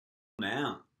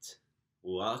Mount.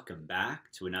 Welcome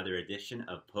back to another edition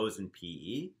of Posen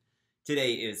PE.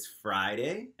 Today is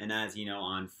Friday, and as you know,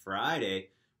 on Friday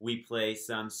we play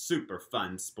some super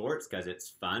fun sports because it's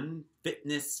fun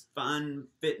fitness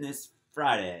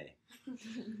Friday.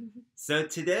 So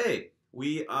today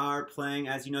we are playing,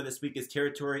 as you know, this week is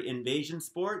territory invasion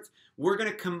sports. We're going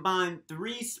to combine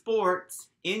 3 sports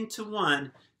into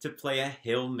one to play a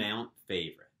hill mount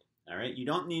favorite. All right, you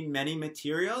don't need many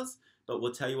materials, but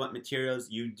we'll tell you what materials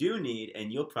you do need,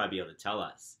 and you'll probably be able to tell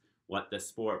us what the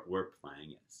sport we're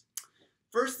playing is.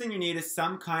 First thing you need is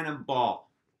some kind of ball,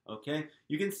 okay?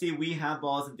 You can see we have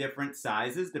balls of different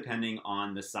sizes depending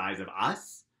on the size of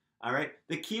us, all right?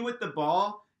 The key with the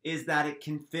ball is that it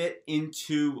can fit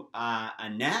into a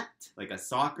net, like a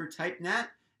soccer type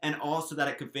net, and also that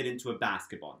it can fit into a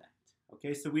basketball net,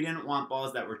 okay? So we didn't want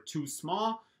balls that were too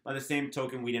small. By the same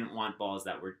token, we didn't want balls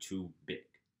that were too big,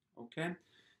 okay?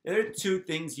 The other 2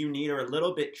 things you need are a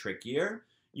little bit trickier.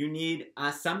 You need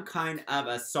some kind of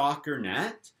a soccer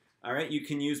net. All right, you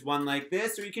can use one like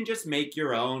this, or you can just make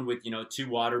your own with, 2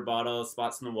 water bottles,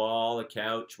 spots on the wall, a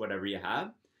couch, whatever you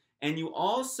have. And you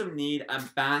also need a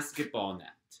basketball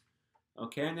net.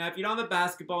 Okay, now if you don't have a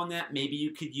basketball net, maybe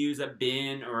you could use a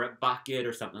bin or a bucket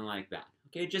or something like that.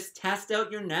 Okay, just test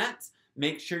out your nets.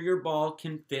 Make sure your ball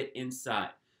can fit inside.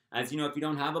 As you know, if you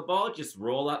don't have a ball, just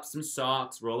roll up some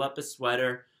socks, roll up a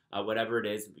sweater, whatever it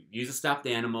is. Use a stuffed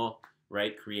animal,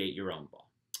 right? Create your own ball,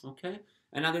 okay?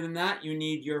 And other than that, you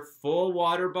need your full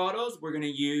water bottles. We're going to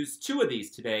use 2 of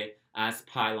these today as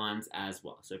pylons as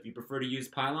well. So if you prefer to use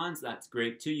pylons, that's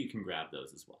great too. You can grab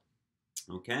those as well,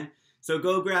 okay? So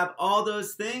go grab all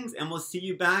those things, and we'll see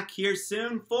you back here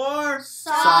soon for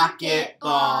Socketball.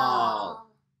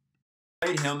 All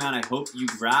right, Hillman, I hope you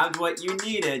grabbed what you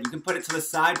needed. You can put it to the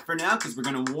side for now because we're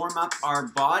going to warm up our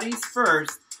bodies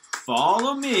first.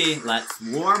 Follow me. Let's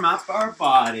warm up our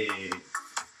bodies.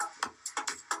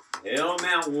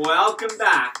 Hillman, welcome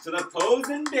back to the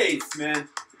Posen basement.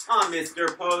 I'm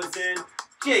Mr. Posen.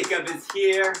 Jacob is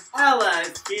here. Ella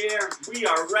is here. We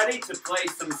are ready to play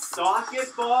some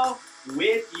Socketball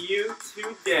with you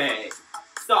today.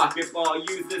 Socketball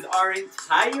uses our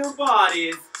entire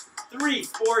bodies. 3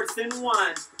 sports in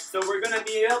one. So we're going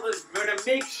to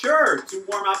make sure to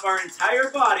warm up our entire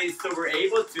bodies so we're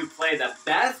able to play the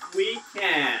best we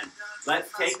can.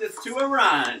 Let's take this to a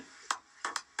run.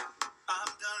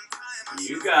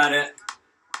 You got it.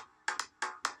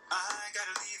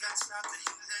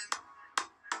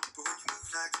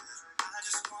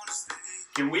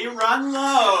 Can we run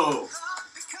low?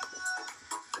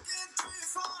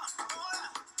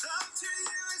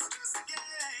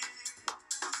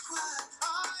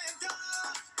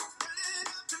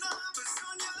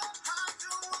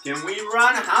 Can we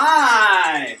run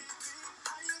high?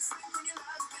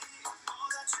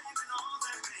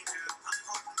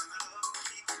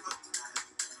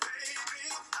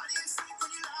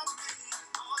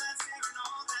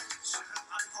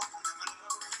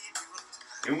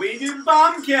 Can we do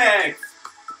bum kicks?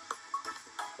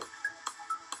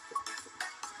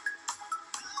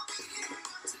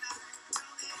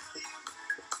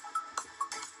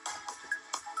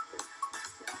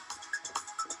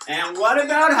 And what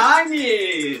about high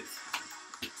knees?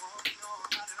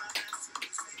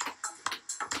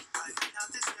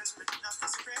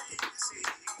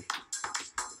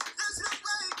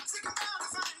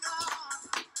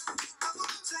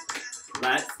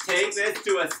 Let's take this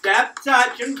to a step,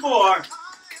 touch, and 4.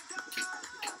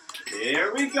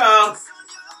 Here we go.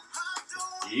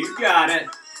 You got it.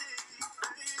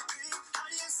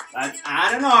 Let's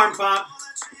add an arm pump.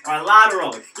 Or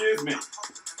lateral, excuse me.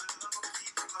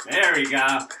 There we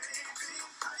go.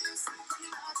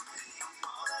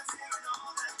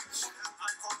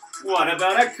 What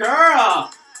about a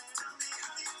curl?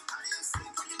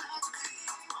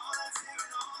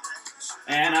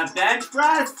 And a bench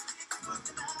press.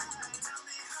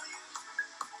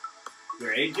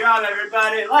 Great job,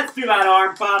 everybody. Let's do that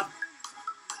arm pump.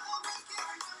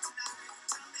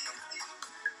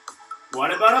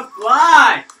 What about a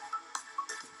fly?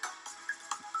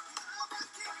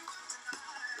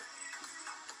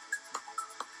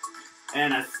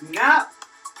 And a snap.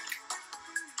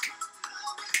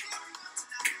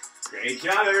 Great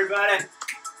job, everybody.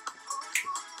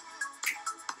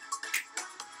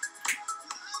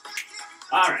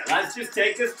 All right, let's just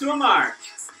take this to a march.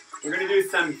 We're going to do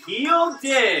some heel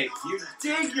digs. You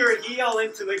dig your heel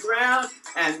into the ground,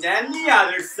 and then the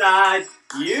other side.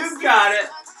 You got it.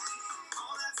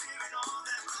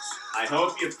 I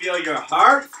hope you feel your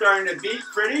heart starting to beat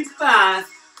pretty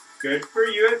fast. Good for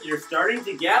you if you're starting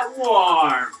to get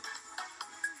warm.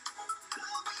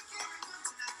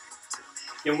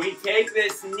 Can we take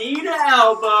this knee to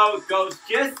elbow? It goes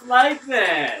just like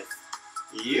this.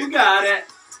 You got it.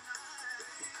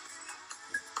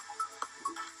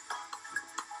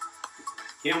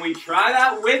 Can we try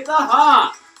that with the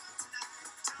hop?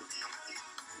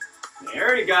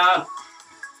 There we go.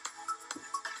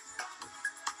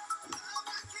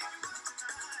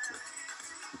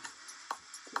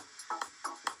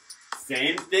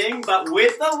 Same thing, but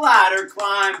with the ladder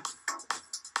climb.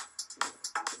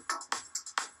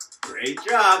 Great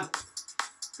job.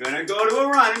 Gonna go to a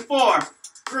run in 4,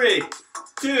 3,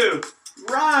 2,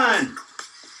 run.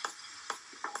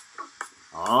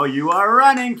 Oh, you are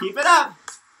running. Keep it up.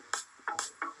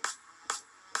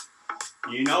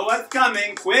 You know what's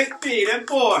coming. Quick feet in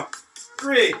 4,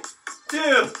 3,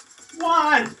 2,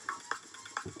 1.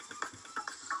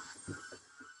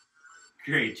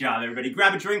 Great job, everybody.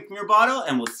 Grab a drink from your bottle,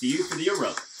 and we'll see you for the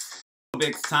aerobics.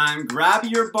 Aerobics time. Grab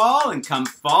your ball and come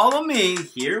follow me.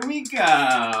 Here we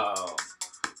go.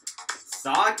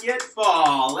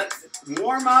 Socketball. Let's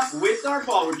warm up with our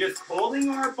ball. We're just holding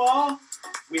our ball.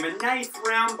 We have a nice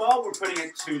round ball. We're putting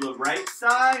it to the right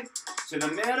side, to the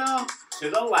middle, to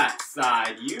the left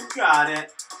side. You got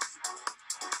it.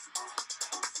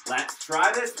 Let's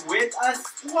try this with a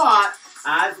squat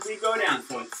as we go down.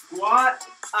 So it's squat,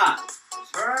 up,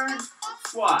 turn,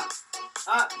 squat,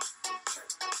 up,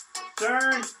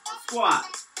 turn, squat.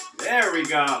 There we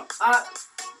go. Up,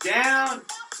 down,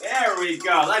 there we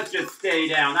go. Let's just stay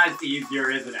down. That's easier,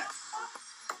 isn't it?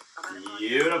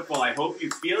 Beautiful. I hope you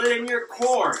feel it in your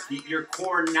core. Keep your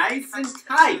core nice and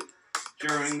tight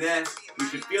during this. You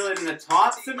should feel it in the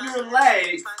tops of your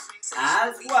legs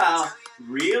as well.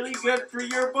 Really good for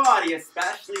your body,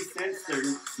 especially since they're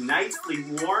nicely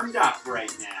warmed up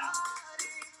right now.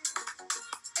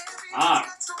 Alright,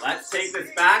 let's take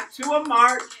this back to a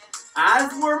march.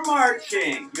 As we're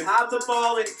marching, you have the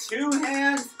ball in 2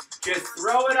 hands. Just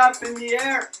throw it up in the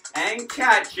air and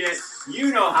catch it.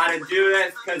 You know how to do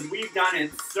this because we've done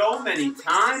it so many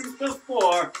times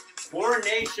before.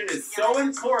 Coordination is so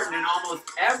important in almost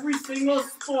every single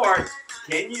sport.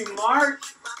 Can you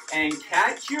march and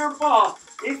catch your ball?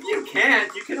 If you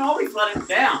can't, you can always let it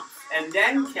bounce and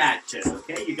then catch it,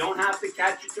 okay? You don't have to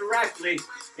catch it directly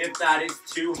if that is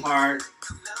too hard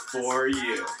for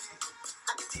you.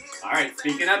 All right,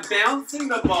 speaking of bouncing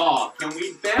the ball, can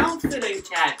we bounce it and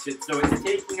catch it? So it's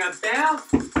taking a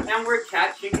bounce and we're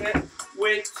catching it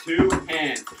with 2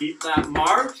 hands. Keep that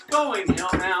march going, hill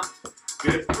mount.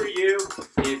 Good for you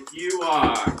if you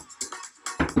are.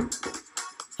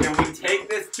 Can we take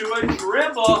this to a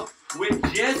dribble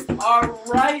with just our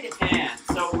right hand?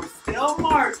 So we're still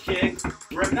marching.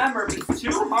 Remember, if it's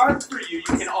too hard for you, you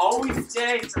can always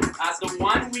stay at the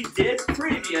one we did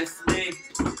previously.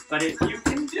 But if you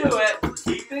can do it,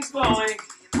 keep it going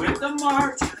with the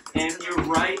march and your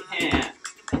right hand.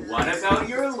 What about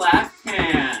your left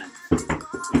hand?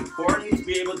 It's important to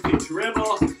be able to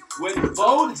dribble with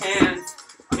both hands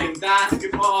in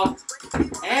basketball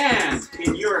and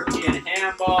in European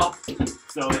handball.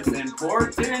 So it's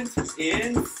important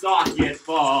in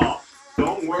socketball.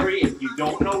 Don't worry if you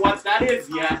don't know what that is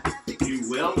yet. You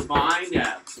will find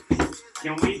out.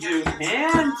 Can we do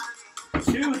hand?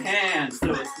 2 hands.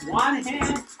 So it's 1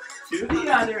 hand to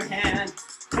the other hand.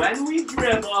 When we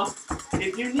dribble,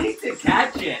 if you need to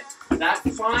catch it,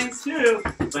 that's fine too.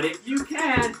 But if you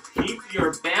can, keep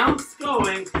your bounce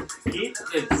going. Keep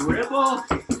the dribble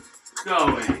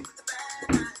going.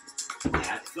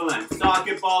 Excellent.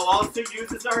 Socketball also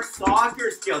uses our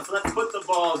soccer skills. So let's put the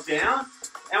ball down.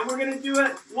 And we're going to do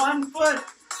it 1 foot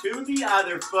to the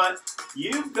other foot.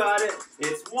 You've got it.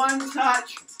 It's 1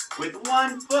 touch with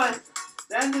 1 foot,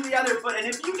 then to the other foot. And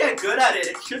if you get good at it,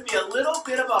 it should be a little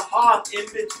bit of a hop in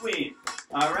between.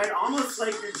 All right, almost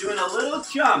like you're doing a little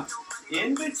jump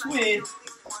in between.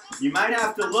 You might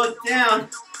have to look down,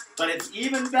 but it's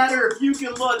even better if you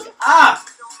can look up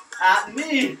at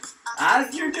me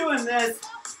as you're doing this.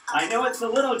 I know it's a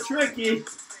little tricky.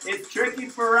 It's tricky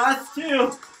for us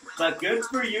too, but good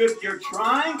for you if you're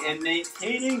trying and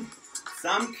maintaining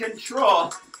some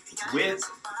control with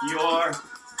your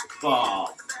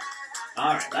ball.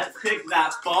 All right, let's pick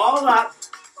that ball up.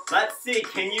 Let's see,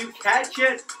 can you catch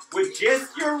it with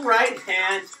just your right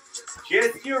hand?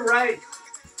 Just your right.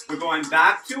 We're going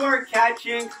back to our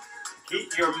catching.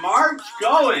 Keep your march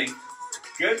going.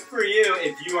 Good for you.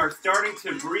 If you are starting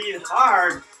to breathe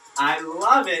hard, I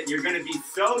love it. You're going to be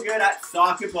so good at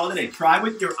socketball today. Try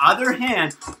with your other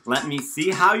hand. Let me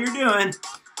see how you're doing.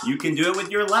 You can do it with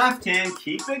your left hand.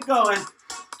 Keep it going.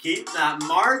 Keep that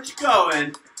march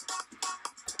going.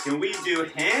 Can we do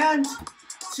hand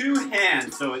to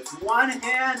hand? So it's 1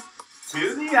 hand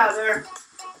to the other.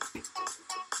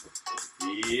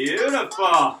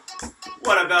 Beautiful.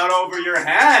 What about over your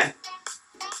head?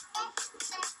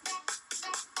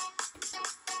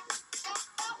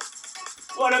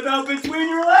 What about between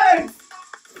your legs?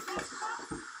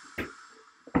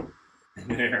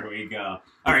 There we go.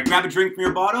 All right, grab a drink from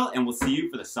your bottle, and we'll see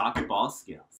you for the Socketball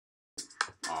skills.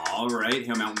 All right,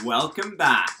 Hillman, welcome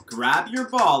back. Grab your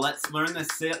ball. Let's learn the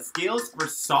skills for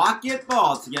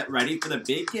Socketball to get ready for the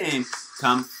big game.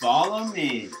 Come follow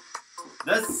me.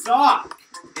 The sock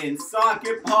in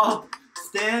Socketball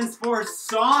stands for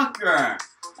soccer.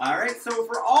 All right, so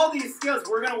for all these skills,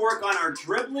 we're going to work on our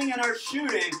dribbling and our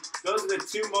shooting. Those are the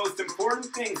two most important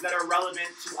things that are relevant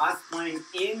to us playing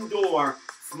indoor,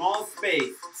 small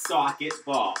space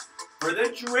Socketball. For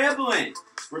the dribbling,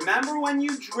 remember when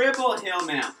you dribble,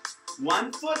 Hillman,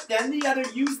 one foot, then the other.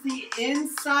 Use the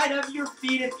inside of your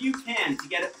feet if you can to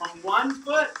get it from one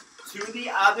foot to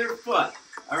the other foot.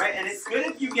 All right, and it's good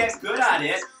if you get good at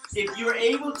it if you're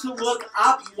able to look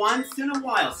up once in a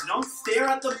while. So don't stare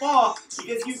at the ball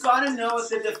because you've got to know if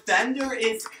the defender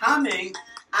is coming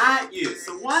at you.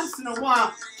 So once in a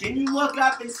while, can you look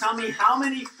up and tell me how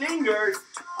many fingers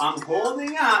I'm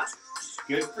holding up?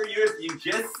 Good for you if you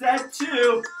just said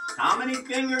 2. How many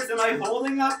fingers am I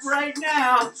holding up right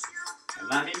now? And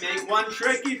let me make one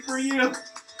tricky for you.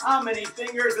 How many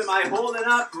fingers am I holding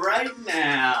up right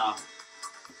now?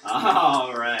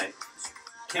 All right.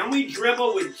 Can we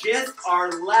dribble with just our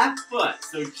left foot?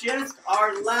 So just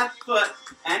our left foot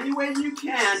any way you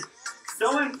can.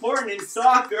 So important in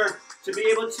soccer to be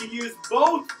able to use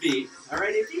both feet. All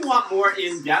right, if you want more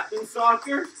in-depth in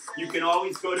soccer, you can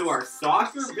always go to our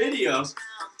soccer video,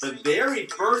 the very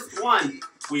first one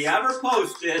we ever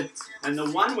posted, and the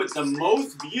one with the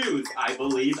most views, I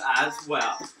believe, as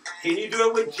well. Can you do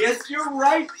it with just your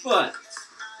right foot?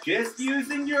 Just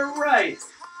using your right.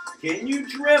 Can you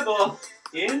dribble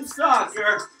in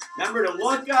soccer? Remember to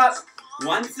look up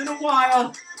once in a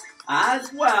while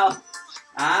as well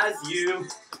as you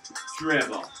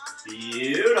dribble.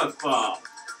 Beautiful.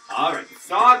 All right,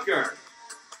 soccer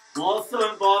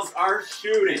also involves our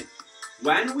shooting.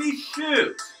 When we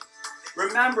shoot,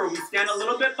 remember we stand a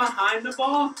little bit behind the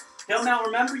ball. Now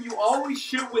remember, you always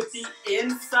shoot with the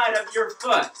inside of your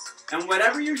foot. And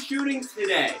whatever you're shooting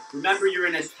today, remember you're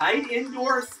in a tight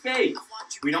indoor space.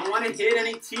 We don't want to hit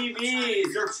any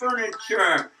TVs or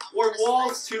furniture or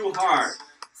walls too hard.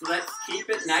 So let's keep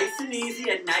it nice and easy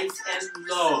and nice and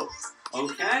low.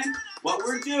 Okay? What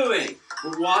we're doing,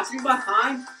 we're walking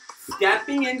behind,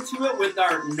 stepping into it with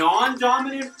our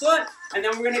non-dominant foot, and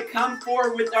then we're going to come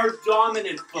forward with our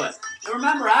dominant foot. And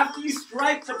remember, after you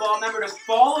strike the ball, remember to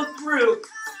follow through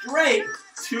straight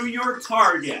to your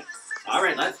target. All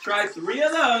right, let's try 3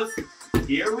 of those.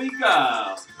 Here we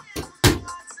go.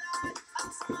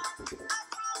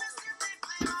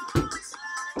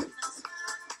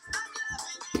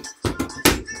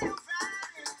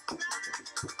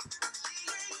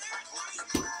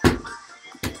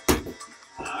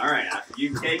 All right, after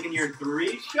you've taken your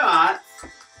 3 shots,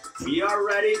 we are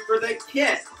ready for the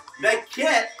kit. The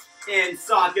kit in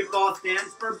Socketball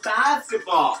stands for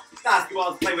basketball.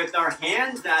 Basketball is played with our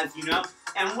hands, as you know.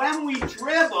 And when we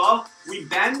dribble, we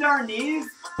bend our knees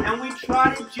and we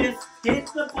try to just hit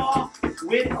the ball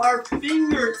with our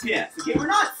fingertips. Okay, we're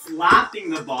not slapping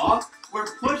the ball.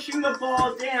 We're pushing the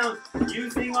ball down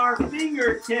using our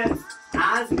fingertips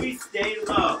as we stay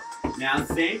low. Now,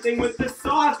 same thing with the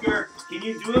soccer. Can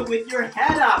you do it with your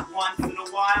head up once in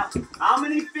a while? How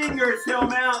many fingers,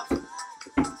 Hillmount?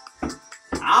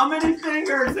 How many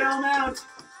fingers, Hillmount?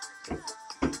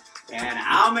 And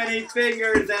how many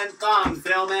fingers and thumbs,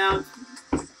 Hillmount?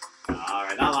 All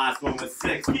right, that last one was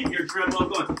 6. Keep your dribble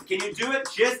going. Can you do it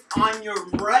just on your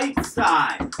right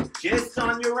side? Just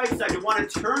on your right side. You want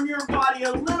to turn your body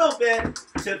a little bit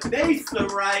to face the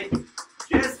right.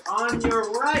 Just on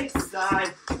your right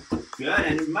side. Good,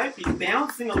 and you might be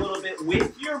bouncing a little bit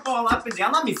with your ball up and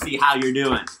down. Let me see how you're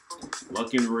doing.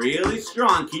 Looking really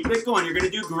strong. Keep it going. You're going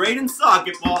to do great in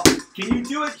Socketball. Can you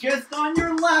do it just on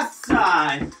your left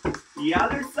side? The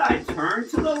other side, turn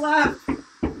to the left.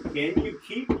 Can you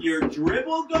keep your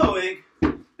dribble going?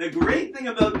 The great thing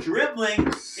about dribbling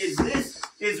is this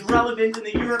is relevant in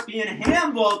the European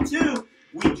handball too.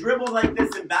 We dribble like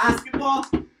this in basketball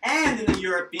and in the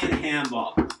European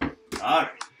handball. All right.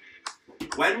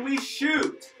 When we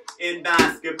shoot in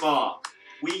basketball,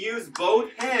 we use both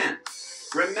hands.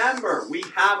 Remember, we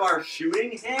have our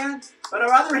shooting hand, but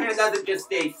our other hand doesn't just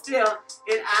stay still.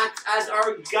 It acts as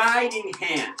our guiding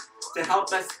hand to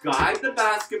help us guide the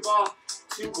basketball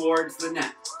towards the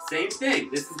net. Same thing.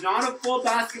 This is not a full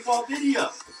basketball video.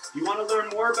 If you want to learn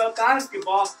more about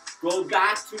basketball, go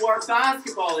back to our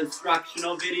basketball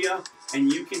instructional video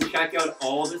and you can check out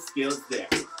all the skills there.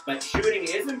 But shooting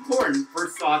is important for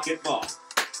socketball.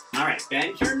 All right,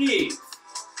 bend your knees.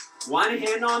 One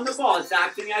hand on the ball. It's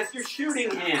acting as your shooting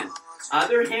hand.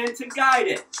 Other hand to guide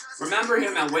it. Remember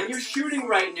here, man, when you're shooting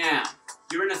right now,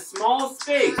 you're in a small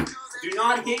space. Do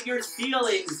not hit your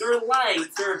ceilings or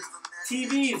lights or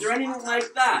TVs or anything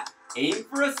like that. Aim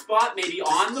for a spot maybe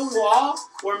on the wall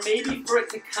or maybe for it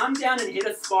to come down and hit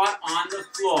a spot on the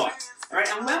floor. All right,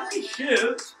 and when we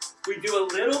shoot, we do a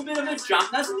little bit of a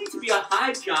jump. Doesn't need to be a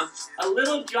high jump. A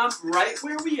little jump right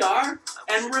where we are.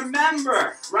 And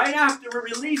remember, right after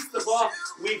we release the ball,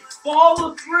 we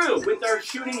follow through with our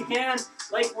shooting hand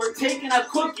like we're taking a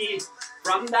cookie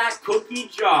from that cookie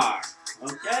jar.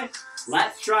 Okay?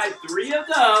 Let's try 3 of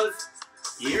those.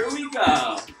 Here we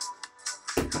go.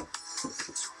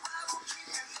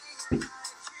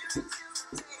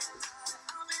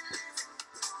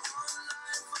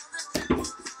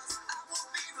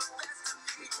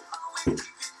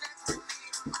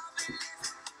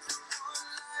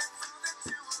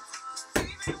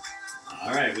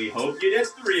 All right, we hope you did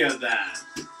 3 of them.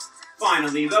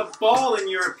 Finally, the ball in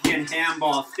European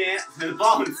handball stands, the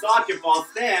ball in socketball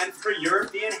stands for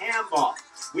European handball.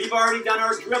 We've already done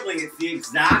our dribbling. It's the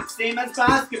exact same as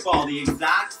basketball, the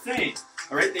exact same.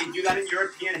 All right, they do that in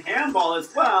European handball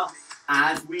as well,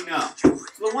 as we know. So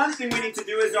the one thing we need to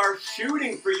do is our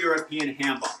shooting for European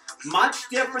handball. Much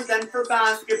different than for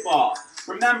basketball.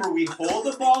 Remember, we hold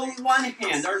the ball in one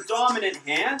hand, our dominant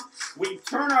hand. We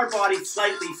turn our body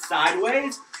slightly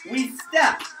sideways. We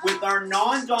step with our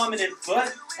non-dominant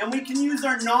foot, and we can use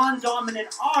our non-dominant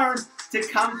arm to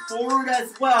come forward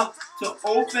as well to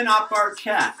open up our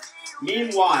chest.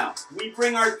 Meanwhile, we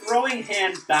bring our throwing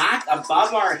hand back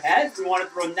above our heads. We want to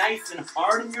throw nice and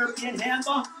hard in European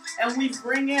handball, and we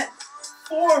bring it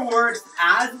forward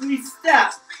as we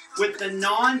step with the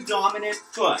non-dominant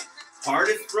foot.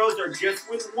 Hardest throws are just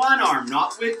with one arm,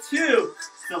 not with 2.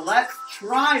 So let's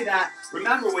try that.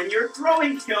 Remember, when you're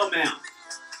throwing hill mount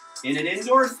in an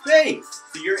indoor space,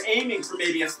 so you're aiming for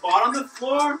maybe a spot on the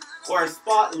floor or a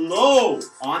spot low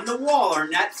on the wall. Our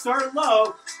nets are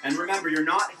low. And remember, you're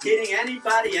not hitting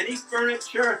anybody, any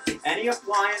furniture, any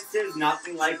appliances,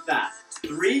 nothing like that.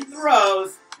 3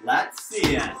 throws. Let's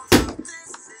see it.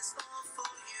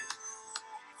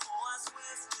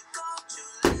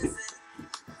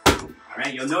 All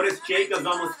right, you'll notice Jacob's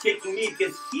almost kicking me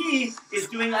because he is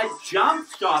doing a jump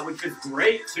shot, which is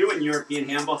great too in European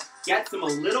handball. Gets him a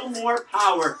little more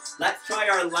power. Let's try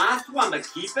our last one, but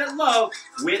keep it low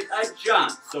with a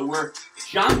jump. So we're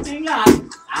jumping up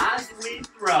as we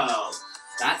throw.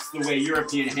 That's the way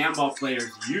European handball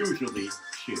players usually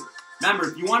shoot. Remember,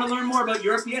 if you want to learn more about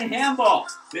European handball,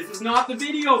 this is not the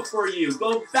video for you.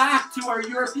 Go back to our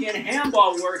European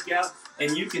handball workout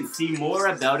and you can see more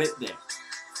about it there.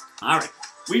 All right,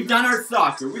 we've done our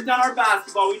soccer, we've done our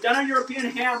basketball, we've done our European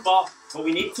handball, but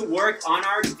we need to work on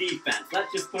our defense.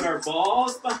 Let's just put our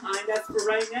balls behind us for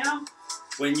right now.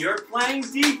 When you're playing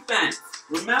defense,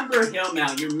 remember, hill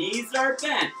mount, your knees are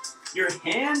bent, your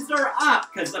hands are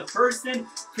up, because the person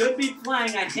could be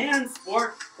playing a hand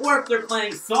sport, or if they're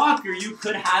playing soccer, you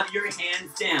could have your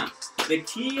hands down. The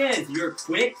key is your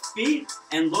quick feet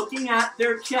and looking at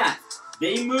their chest.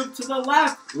 They move to the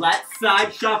left, let's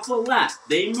side shuffle left.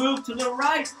 They move to the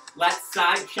right, let's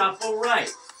side shuffle right.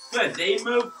 Good, they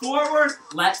move forward,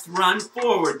 let's run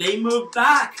forward. They move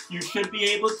back, you should be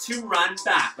able to run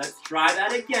back. Let's try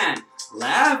that again.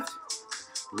 Left,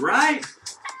 right,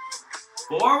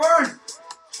 forward,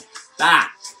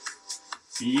 back.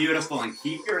 Beautiful, and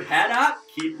keep your head up,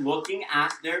 keep looking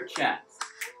at their chest.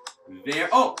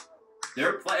 There,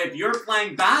 if you're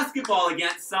playing basketball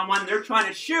against someone, they're trying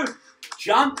to shoot,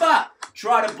 jump up,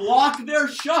 try to block their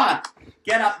shot,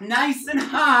 get up nice and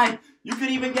high. You could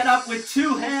even get up with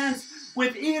 2 hands,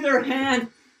 with either hand,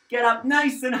 get up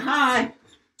nice and high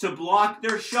to block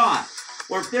their shot.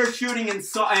 Or if they're shooting in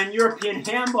European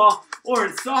handball or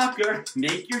in soccer,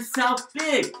 make yourself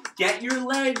big, get your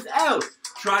legs out,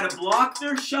 try to block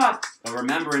their shot. But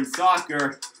remember, in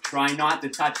soccer, try not to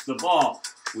touch the ball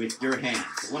with your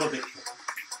hands. A little bit tricky.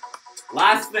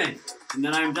 Last thing, and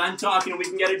then I'm done talking and we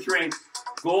can get a drink.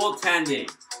 Goaltending.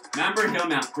 Remember, hill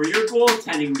mount, for your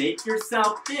goaltending, make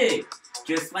yourself big,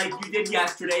 just like you did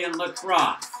yesterday in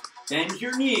lacrosse. Bend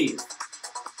your knees.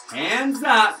 Hands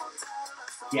up.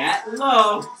 Get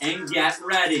low and get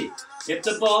ready. If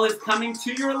the ball is coming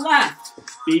to your left,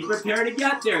 be prepared to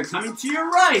get there. Coming to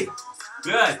your right.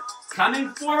 Good. Coming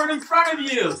forward in front of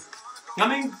you.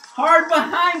 Coming hard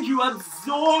behind you.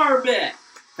 Absorb it.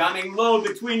 Coming low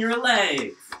between your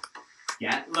legs.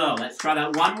 Get low. Let's try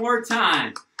that one more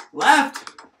time. left,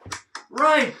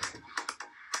 right,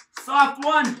 soft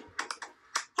one,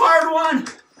 hard one,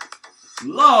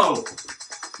 low.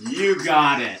 You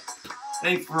got it.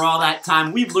 Thanks for all that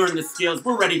time. We've learned the skills.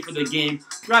 We're ready for the game.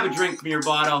 Grab a drink from your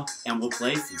bottle, and we'll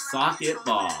play some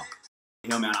Socketball.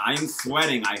 Yo, man, I am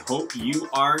sweating. I hope you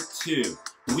are too.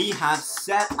 We have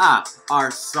set up our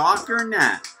soccer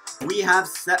net. We have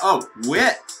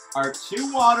with our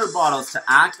 2 water bottles to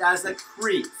act as a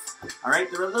crease. All right,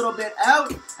 they're a little bit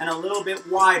out and a little bit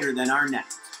wider than our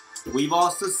net. We've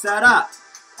also set up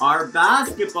our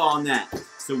basketball net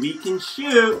so we can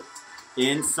shoot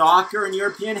in soccer and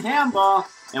European handball,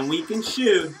 and we can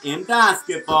shoot in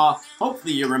basketball.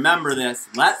 Hopefully you remember this.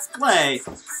 Let's play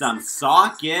some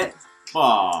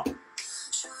Socketball.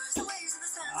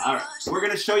 Alright, we're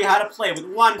going to show you how to play with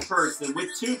 1 person, with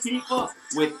 2 people,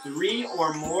 with 3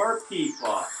 or more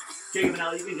people. Jacob and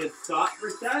Ella, you can just stop for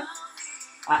a sec.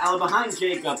 Ella, behind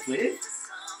Jacob, please.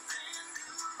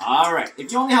 Alright,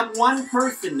 if you only have 1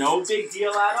 person, no big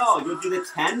deal at all. You'll do the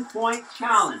 10-point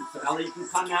challenge. So Ella, you can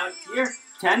come out here.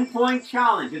 10-point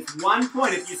challenge. It's 1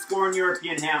 point if you score in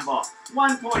European handball.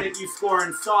 1 point if you score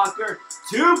in soccer.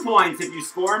 2 points if you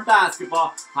score in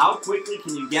basketball. How quickly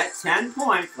can you get 10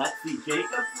 points? Let's see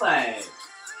Jacob play.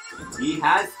 He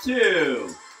has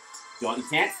 2. You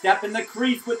can't step in the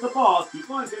crease with the ball. Keep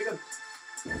going, Jacob.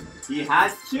 He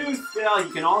has 2 still.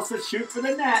 He can also shoot for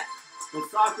the net. The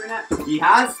soccer net. He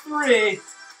has 3.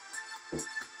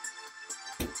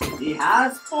 He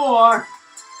has 4.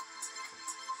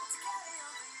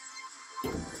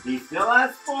 He still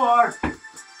has 4.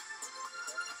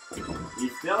 He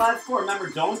still has 4. Remember,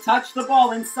 don't touch the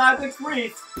ball inside the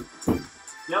crease.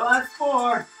 Still has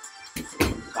 4.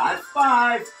 That's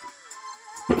 5.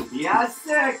 He has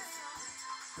 6.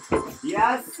 He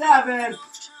has 7.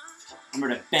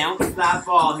 Remember to bounce that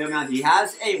ball. He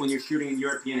has 8 when you're shooting in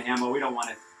European handball. We don't want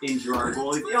to injure our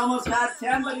goalies. He almost had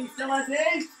 10, but he still has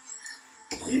 8.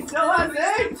 He still has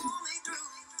 8.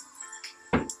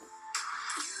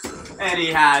 And he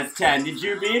has 10. Did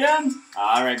you beat him?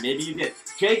 All right, maybe you did.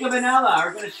 Jacob and Ella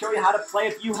are going to show you how to play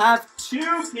if you have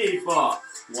 2 people.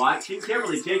 Watching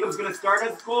carefully. Jacob's going to start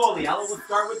as goalie. Ella will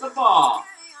start with the ball.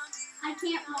 I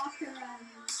can't walk around.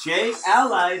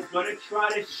 Ella is going to try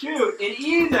to shoot in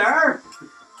either...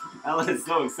 Ella is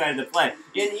so excited to play.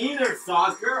 In either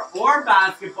soccer or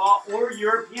basketball or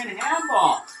European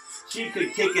handball. She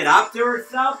could kick it up to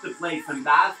herself to play some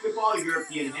basketball,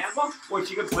 European handball, or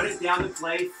she could put it down to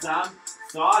play some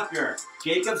soccer.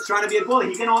 Jacob's trying to be a goalie.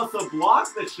 He can also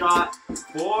block the shot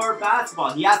for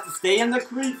basketball. He has to stay in the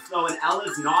crease, though, and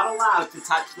Ella's not allowed to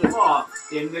touch the ball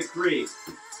in the crease.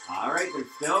 All right, they're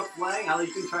still playing. Ella,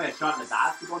 you can try a shot in the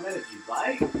basketball net if you'd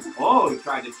like. Oh, he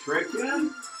tried to trick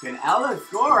him. Can Ella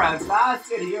score a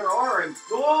basket here or a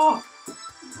goal?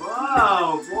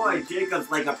 Whoa, boy,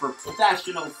 Jacob's like a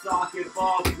professional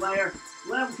Socketball player.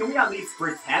 Can we at least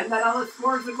pretend that Ella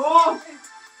scores a goal?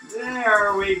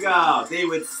 There we go. They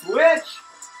would switch.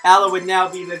 Ella would now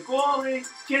be the goalie.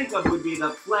 Jacob would be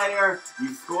the player.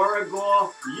 You score a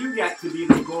goal. You get to be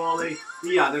the goalie.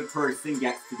 The other person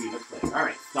gets to be the player. All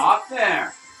right, stop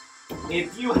there.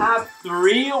 If you have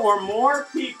 3 or more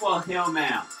people,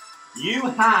 Hillman, you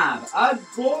have a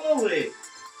goalie.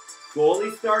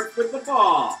 Goalie starts with the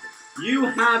ball. You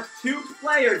have 2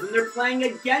 players, and they're playing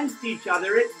against each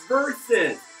other. It's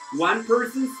versus. 1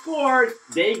 person scores.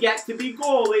 They get to be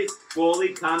goalie.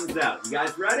 Goalie comes out. You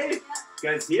guys ready?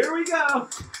 Guys, here we go.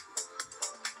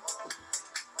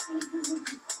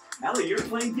 Ella, you're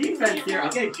playing defense here.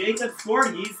 Okay, Jacob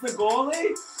scored. He's the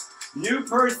goalie. New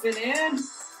person in.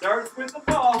 Starts with the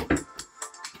ball.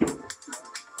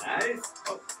 Nice.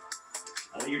 Oh.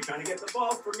 Ella, you're trying to get the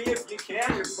ball for me if you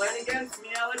can. You're playing against me,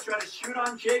 Ella. Try to shoot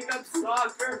on Jacob.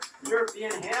 Soccer,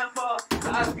 European handball,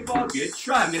 basketball. Good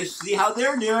try. I'm going to see how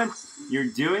they're doing. You're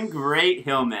doing great,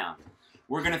 Hillman.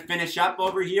 We're going to finish up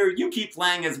over here. You keep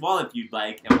playing as well if you'd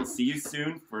like, and we'll see you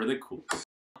soon for the cool.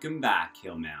 Welcome back,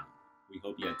 Hillman. We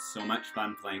hope you had so much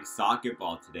fun playing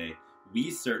Socketball today.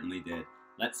 We certainly did.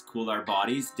 Let's cool our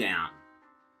bodies down.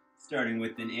 Starting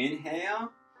with an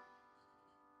inhale.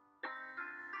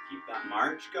 Keep that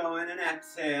march going and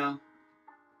exhale.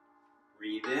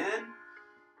 Breathe in.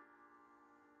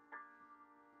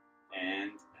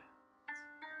 And out.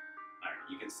 Alright,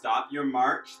 you can stop your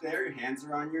march there. Your hands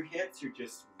are on your hips. You're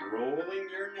just rolling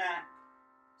your neck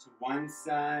to one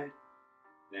side,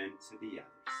 then to the other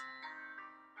side.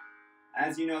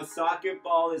 As you know,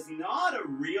 Socketball is not a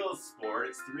real sport.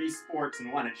 It's 3 sports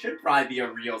in 1. It should probably be a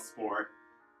real sport.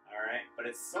 Alright, but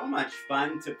it's so much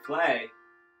fun to play.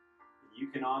 You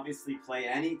can obviously play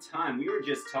anytime. We were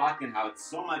just talking how it's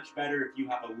so much better if you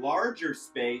have a larger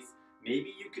space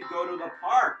Maybe you could go to the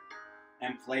park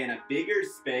and play in a bigger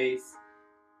space.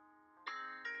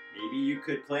 Maybe you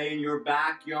could play in your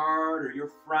backyard or your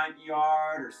front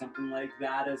yard or something like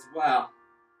that as well.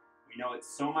 We know it's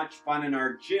so much fun in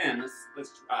our gym.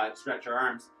 Let's stretch our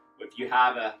arms. If you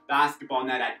have a basketball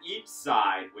net at each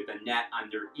side with a net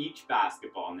under each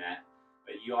basketball net,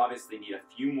 but you obviously need a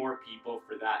few more people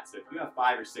for that. So if you have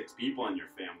 5 or 6 people in your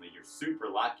family, you're super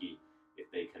lucky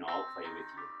if they can all play with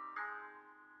you.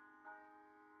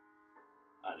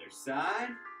 Other side.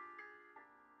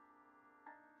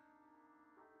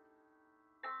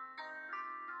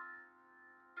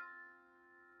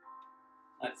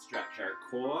 Let's stretch our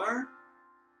core.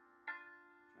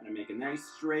 Try to make a nice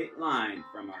straight line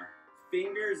from our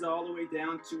fingers all the way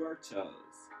down to our toes.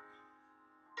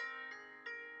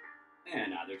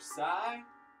 And other side.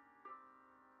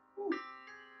 Woo. It's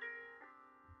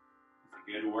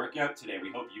a good workout today.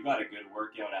 We hope you got a good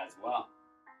workout as well.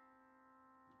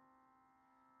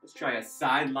 Let's try a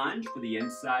side lunge for the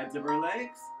insides of our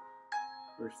legs.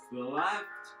 First to the left.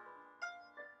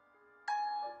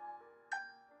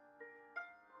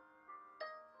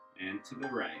 And to the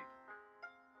right.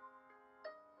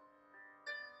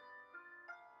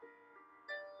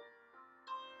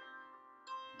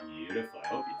 Beautiful. I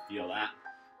hope you feel that.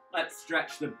 Let's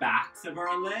stretch the backs of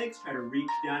our legs. Try to reach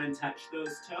down and touch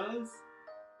those toes.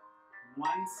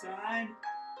 One side.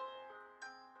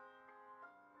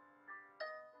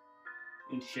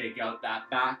 And shake out that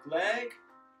back leg.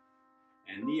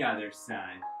 And the other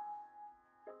side.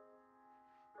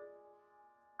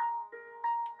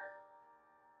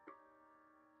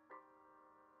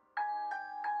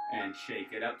 And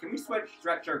shake it up. Can we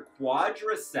stretch our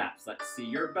quadriceps? Let's see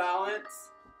your balance.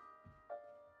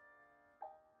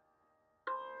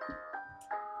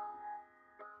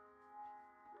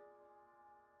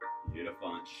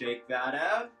 Beautiful. And shake that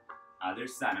out. Other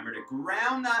side. Remember to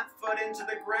ground that foot into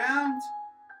the ground.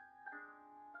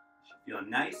 Should feel a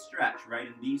nice stretch right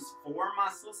in these 4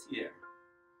 muscles here.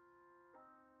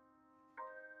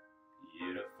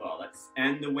 Beautiful. Let's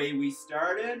end the way we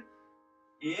started.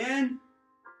 In.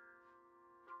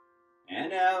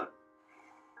 And out.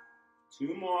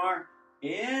 2 more.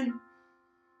 In.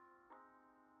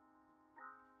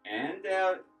 And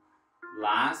out.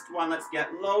 Last one. Let's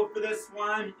get low for this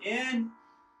one. In.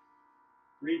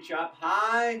 Reach up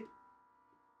high.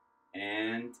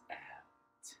 And out.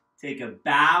 Take a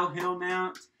bow, hill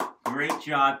mount. Great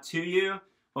job to you.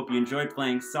 Hope you enjoyed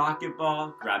playing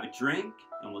Socketball. Grab a drink,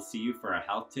 and we'll see you for a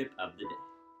health tip of the day.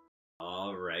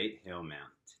 All right, hill mount.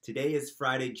 Today is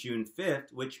Friday, June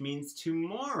 5th, which means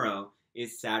tomorrow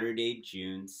is Saturday,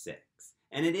 June 6th.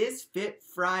 And it is Fit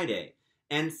Friday.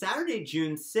 And Saturday,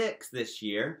 June 6th this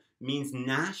year means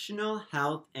National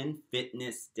Health and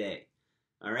Fitness Day.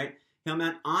 All right,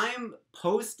 Hillman, I'm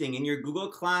posting in your Google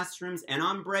Classrooms and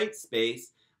on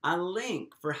Brightspace a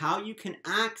link for how you can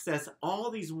access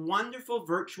all these wonderful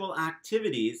virtual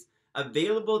activities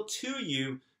available to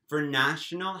you for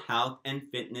National Health and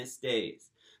Fitness Days.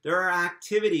 There are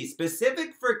activities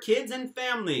specific for kids and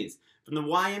families from the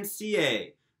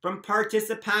YMCA, from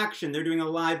Participaction, they're doing a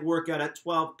live workout at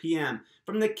 12 p.m.,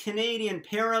 from the Canadian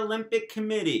Paralympic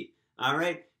Committee. All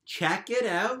right, check it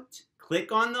out.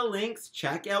 Click on the links,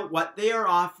 check out what they are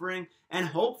offering, and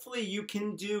hopefully you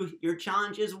can do your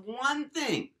challenge is one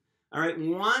thing. All right,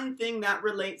 one thing that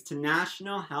relates to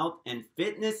National Health and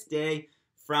Fitness Day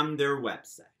from their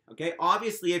website. Okay,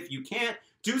 obviously if you can't,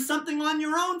 do something on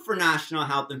your own for National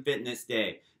Health and Fitness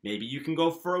Day. Maybe you can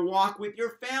go for a walk with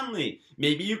your family.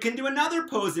 Maybe you can do another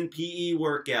pose and PE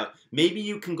workout. Maybe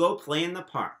you can go play in the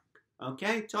park.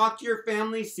 Okay, talk to your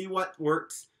family, see what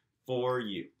works for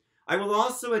you. I will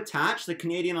also attach, the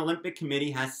Canadian Olympic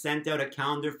Committee has sent out a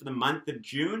calendar for the month of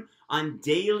June on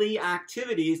daily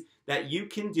activities that you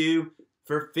can do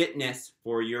for fitness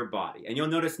for your body. And you'll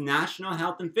notice National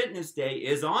Health and Fitness Day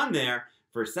is on there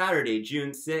for Saturday,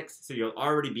 June 6th, so you'll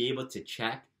already be able to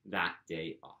check that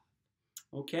day off.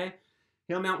 Okay,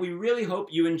 Hillmount, we really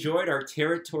hope you enjoyed our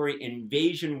Territory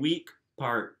Invasion Week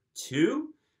Part 2.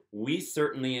 We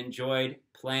certainly enjoyed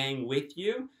playing with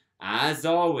you. As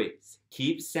always,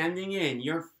 keep sending in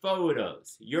your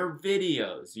photos, your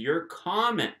videos, your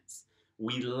comments.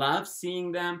 We love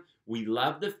seeing them, we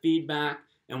love the feedback,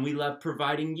 and we love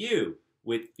providing you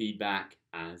with feedback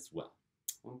as well.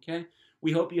 Okay?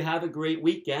 We hope you have a great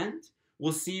weekend.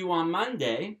 We'll see you on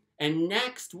Monday. And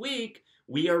next week,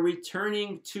 we are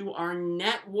returning to our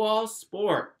Netwall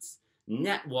Sports.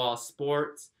 Netwall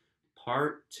Sports,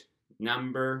 part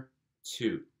number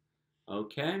 2.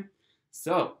 Okay?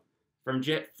 So, from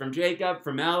Jacob,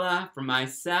 from Ella, from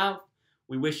myself,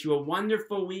 we wish you a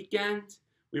wonderful weekend.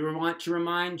 we want to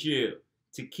remind you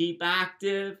to keep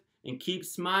active and keep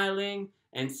smiling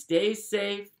and stay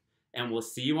safe. And we'll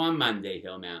see you on Monday,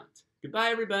 Hillmount. Goodbye,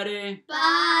 everybody.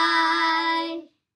 Bye.